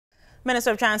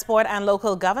Minister of Transport and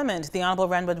Local Government, the Honourable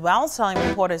Renwood Wells, telling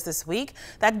reporters this week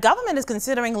that government is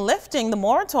considering lifting the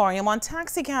moratorium on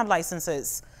taxi cab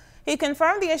licenses. He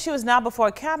confirmed the issue is now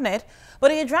before Cabinet, but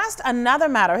he addressed another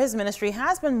matter his ministry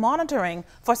has been monitoring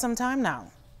for some time now.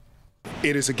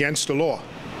 It is against the law.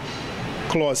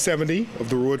 Clause 70 of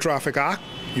the Road Traffic Act,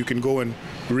 you can go and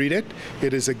read it.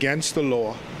 It is against the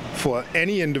law for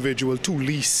any individual to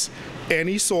lease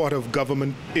any sort of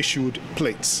government-issued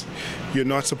plates. You're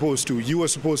not supposed to. You are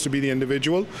supposed to be the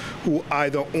individual who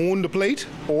either own the plate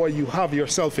or you have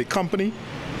yourself a company,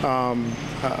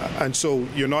 and so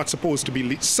you're not supposed to be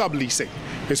subleasing,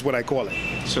 is what I call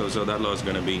it. So that law is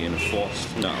going to be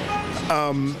enforced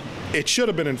now? It should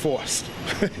have been enforced.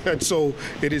 And so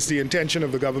it is the intention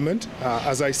of the government.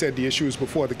 As I said, the issue is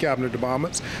before the Cabinet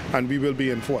departments, and we will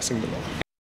be enforcing the law.